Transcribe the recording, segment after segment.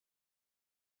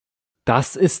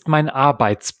Das ist mein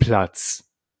Arbeitsplatz.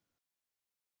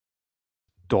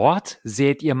 Dort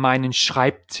seht ihr meinen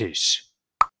Schreibtisch.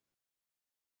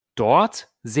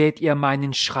 Dort seht ihr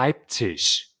meinen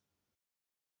Schreibtisch.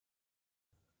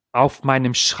 Auf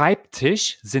meinem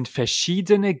Schreibtisch sind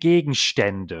verschiedene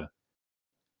Gegenstände.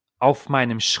 Auf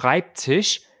meinem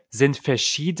Schreibtisch sind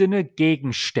verschiedene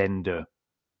Gegenstände.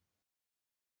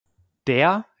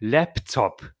 Der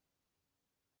Laptop.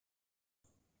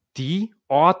 Die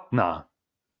Ordner.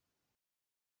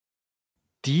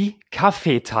 Die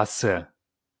Kaffeetasse.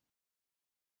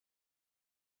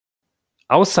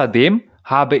 Außerdem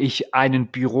habe ich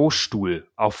einen Bürostuhl,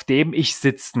 auf dem ich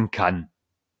sitzen kann.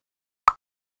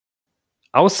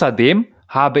 Außerdem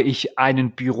habe ich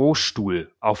einen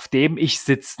Bürostuhl, auf dem ich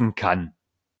sitzen kann.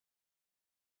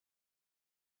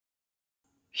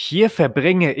 Hier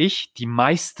verbringe ich die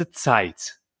meiste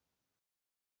Zeit.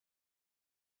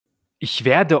 Ich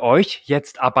werde euch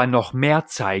jetzt aber noch mehr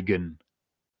zeigen.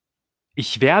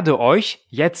 Ich werde euch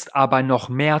jetzt aber noch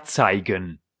mehr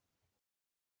zeigen.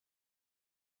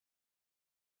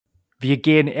 Wir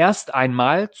gehen erst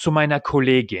einmal zu meiner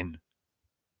Kollegin.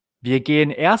 Wir gehen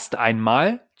erst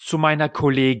einmal zu meiner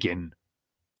Kollegin.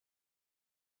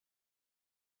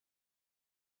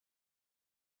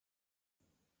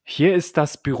 Hier ist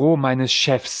das Büro meines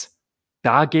Chefs.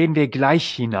 Da gehen wir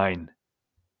gleich hinein.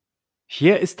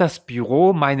 Hier ist das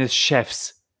Büro meines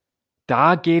Chefs.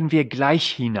 Da gehen wir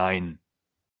gleich hinein.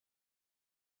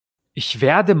 Ich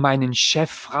werde meinen Chef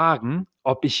fragen,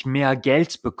 ob ich mehr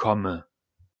Geld bekomme.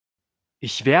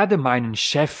 Ich werde meinen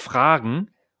Chef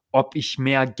fragen, ob ich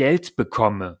mehr Geld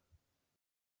bekomme.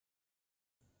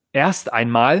 Erst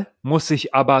einmal muss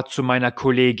ich aber zu meiner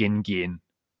Kollegin gehen.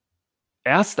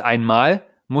 Erst einmal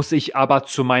muss ich aber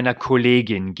zu meiner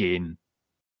Kollegin gehen.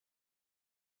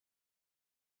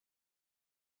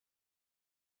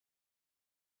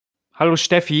 Hallo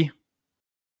Steffi.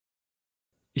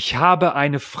 Ich habe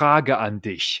eine Frage an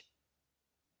dich.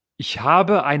 Ich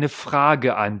habe eine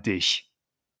Frage an dich.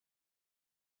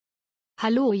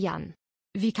 Hallo Jan.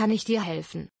 Wie kann ich dir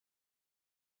helfen?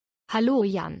 Hallo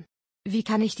Jan. Wie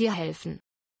kann ich dir helfen?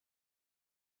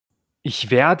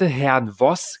 Ich werde Herrn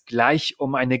Voss gleich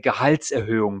um eine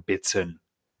Gehaltserhöhung bitten.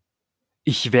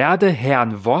 Ich werde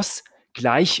Herrn Voss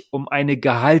gleich um eine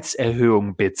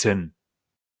Gehaltserhöhung bitten.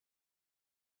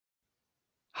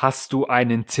 Hast du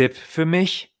einen Tipp für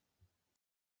mich?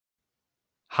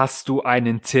 Hast du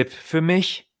einen Tipp für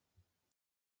mich?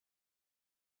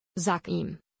 Sag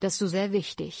ihm, dass du sehr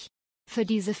wichtig für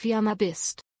diese Firma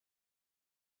bist.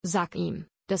 Sag ihm,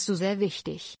 dass du sehr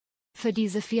wichtig für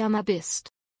diese Firma bist.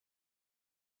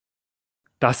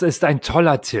 Das ist ein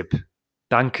toller Tipp.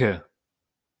 Danke.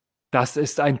 Das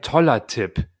ist ein toller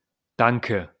Tipp.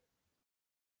 Danke.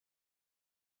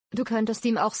 Du könntest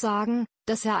ihm auch sagen,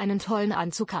 dass er einen tollen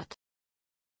Anzug hat.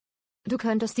 Du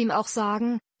könntest ihm auch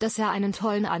sagen, dass er einen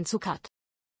tollen Anzug hat.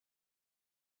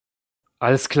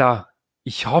 Alles klar.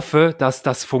 Ich hoffe, dass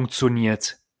das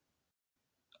funktioniert.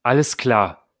 Alles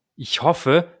klar. Ich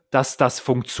hoffe, dass das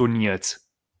funktioniert.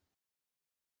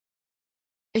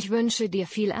 Ich wünsche dir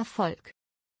viel Erfolg.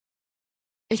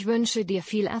 Ich wünsche dir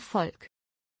viel Erfolg.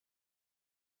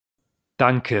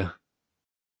 Danke.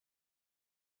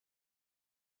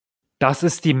 Das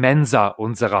ist die Mensa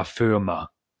unserer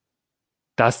Firma.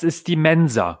 Das ist die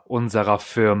Mensa unserer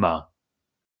Firma.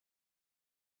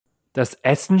 Das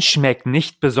Essen schmeckt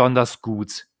nicht besonders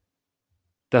gut.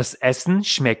 Das Essen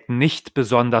schmeckt nicht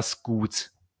besonders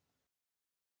gut.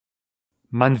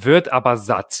 Man wird aber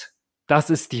satt. Das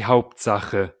ist die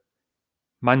Hauptsache.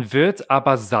 Man wird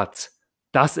aber satt.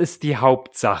 Das ist die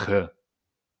Hauptsache.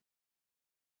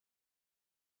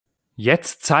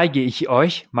 Jetzt zeige ich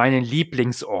euch meinen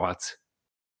Lieblingsort.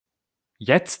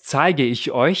 Jetzt zeige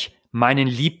ich euch meinen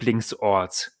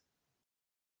Lieblingsort.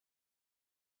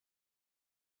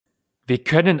 Wir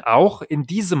können auch in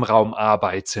diesem Raum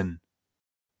arbeiten.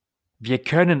 Wir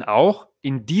können auch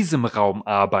in diesem Raum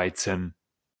arbeiten.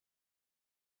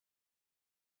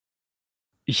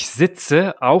 Ich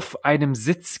sitze auf einem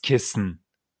Sitzkissen.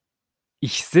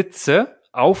 Ich sitze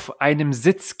auf einem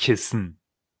Sitzkissen.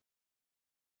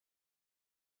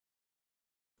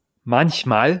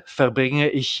 Manchmal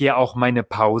verbringe ich hier auch meine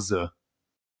Pause.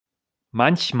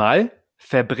 Manchmal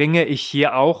verbringe ich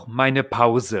hier auch meine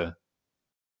Pause.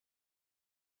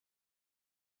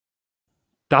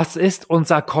 Das ist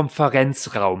unser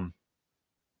Konferenzraum.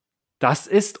 Das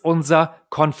ist unser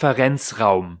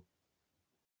Konferenzraum.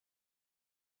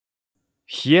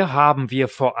 Hier haben wir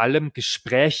vor allem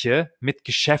Gespräche mit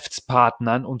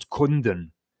Geschäftspartnern und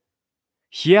Kunden.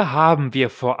 Hier haben wir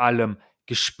vor allem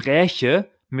Gespräche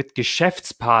mit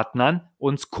Geschäftspartnern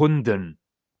und Kunden.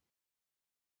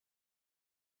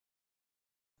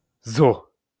 So,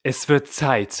 es wird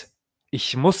Zeit.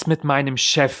 Ich muss mit meinem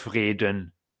Chef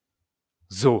reden.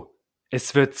 So,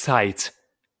 es wird Zeit.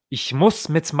 Ich muss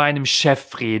mit meinem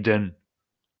Chef reden.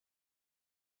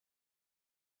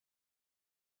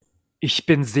 Ich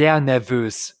bin sehr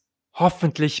nervös.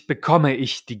 Hoffentlich bekomme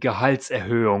ich die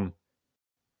Gehaltserhöhung.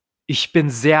 Ich bin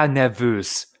sehr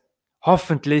nervös.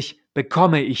 Hoffentlich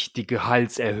bekomme ich die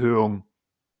Gehaltserhöhung.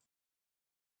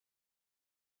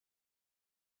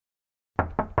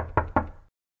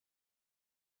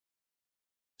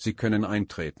 Sie können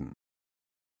eintreten.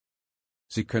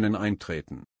 Sie können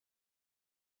eintreten.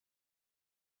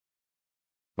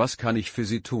 Was kann ich für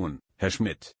Sie tun, Herr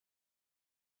Schmidt?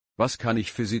 Was kann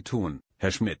ich für Sie tun, Herr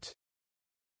Schmidt?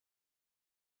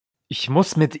 Ich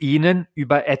muss mit Ihnen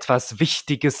über etwas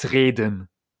Wichtiges reden.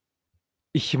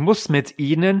 Ich muss mit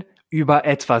Ihnen über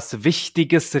etwas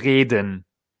Wichtiges reden.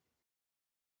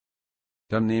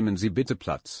 Dann nehmen Sie bitte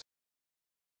Platz.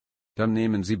 Dann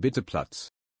nehmen Sie bitte Platz.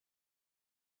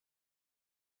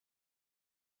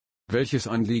 Welches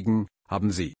Anliegen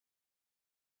haben Sie?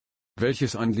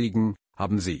 Welches Anliegen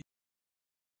haben Sie?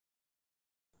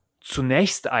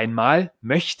 Zunächst einmal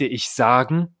möchte ich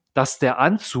sagen, dass der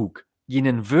Anzug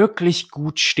Ihnen wirklich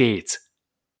gut steht.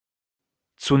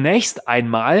 Zunächst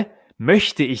einmal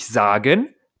möchte ich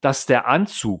sagen, dass der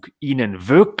Anzug Ihnen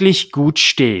wirklich gut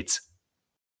steht.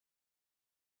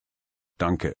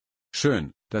 Danke.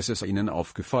 Schön, dass es Ihnen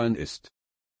aufgefallen ist.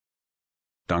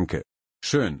 Danke.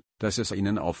 Schön, dass es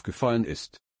Ihnen aufgefallen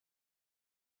ist.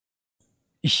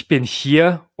 Ich bin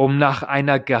hier, um nach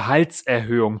einer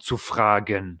Gehaltserhöhung zu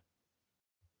fragen.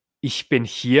 Ich bin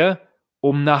hier,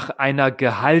 um nach einer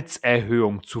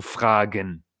Gehaltserhöhung zu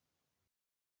fragen.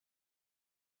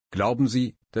 Glauben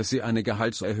Sie, dass Sie eine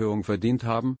Gehaltserhöhung verdient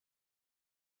haben?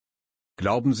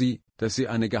 Glauben Sie, dass Sie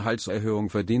eine Gehaltserhöhung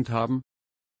verdient haben?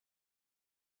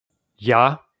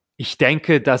 Ja, ich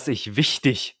denke, dass ich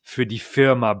wichtig für die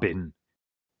Firma bin.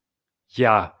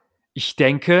 Ja, ich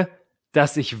denke,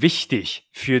 dass ich wichtig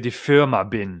für die Firma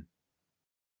bin.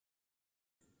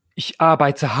 Ich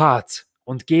arbeite hart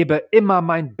und gebe immer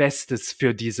mein Bestes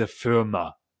für diese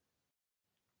Firma.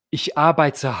 Ich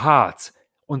arbeite hart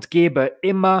und gebe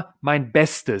immer mein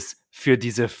Bestes für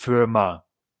diese Firma.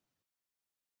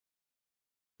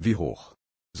 Wie hoch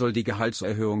soll die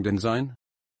Gehaltserhöhung denn sein?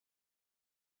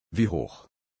 Wie hoch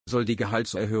soll die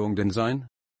Gehaltserhöhung denn sein?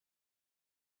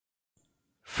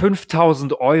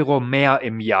 5.000 Euro mehr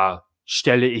im Jahr,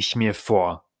 stelle ich mir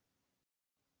vor.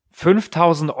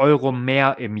 5.000 Euro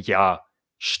mehr im Jahr,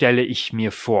 stelle ich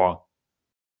mir vor.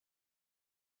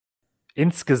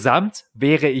 Insgesamt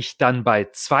wäre ich dann bei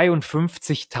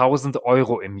 52.000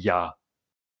 Euro im Jahr.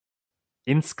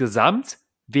 Insgesamt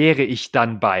wäre ich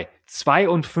dann bei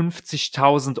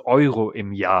 52.000 Euro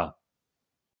im Jahr.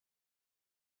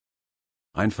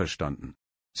 Einverstanden.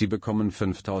 Sie bekommen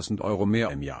 5.000 Euro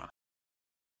mehr im Jahr.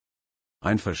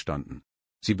 Einverstanden.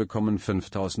 Sie bekommen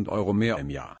 5.000 Euro mehr im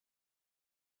Jahr.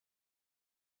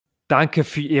 Danke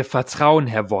für Ihr Vertrauen,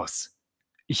 Herr Voss.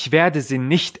 Ich werde Sie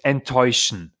nicht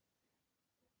enttäuschen.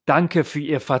 Danke für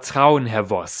Ihr Vertrauen, Herr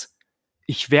Voss.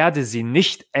 Ich werde Sie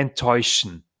nicht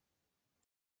enttäuschen.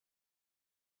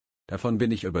 Davon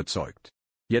bin ich überzeugt.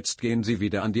 Jetzt gehen Sie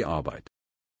wieder an die Arbeit.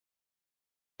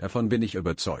 Davon bin ich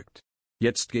überzeugt.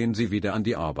 Jetzt gehen Sie wieder an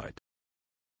die Arbeit.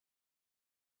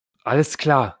 Alles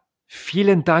klar.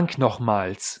 Vielen Dank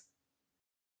nochmals.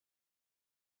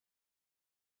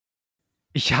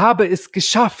 Ich habe es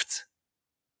geschafft.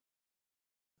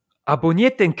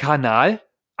 Abonniert den Kanal,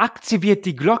 aktiviert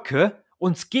die Glocke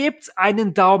und gebt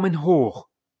einen Daumen hoch.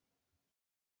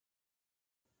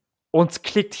 Und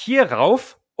klickt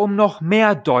hierauf, um noch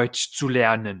mehr Deutsch zu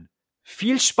lernen.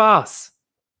 Viel Spaß!